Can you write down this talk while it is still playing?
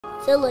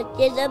So look,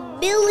 there's a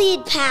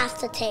million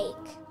paths to take.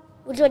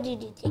 Which one do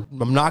you take?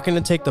 I'm not going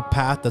to take the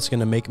path that's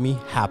going to make me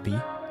happy.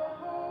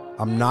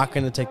 I'm not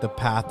going to take the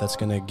path that's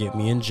going to get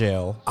me in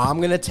jail. I'm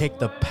going to take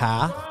the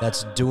path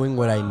that's doing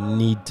what I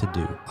need to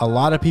do. A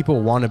lot of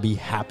people want to be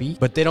happy,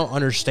 but they don't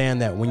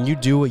understand that when you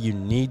do what you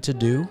need to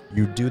do,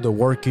 you do the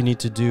work you need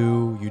to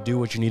do, you do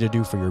what you need to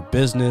do for your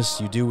business,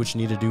 you do what you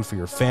need to do for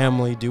your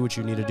family, do what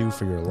you need to do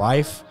for your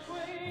life,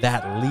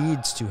 that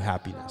leads to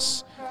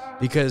happiness.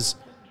 Because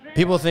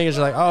people think it's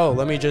like, oh,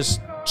 let me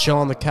just chill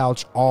on the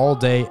couch all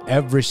day,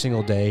 every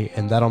single day,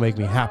 and that'll make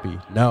me happy.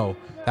 No.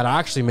 That'll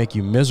actually make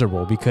you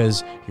miserable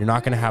because you're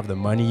not going to have the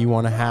money you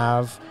want to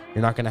have.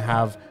 You're not going to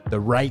have the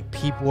right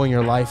people in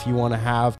your life you want to have.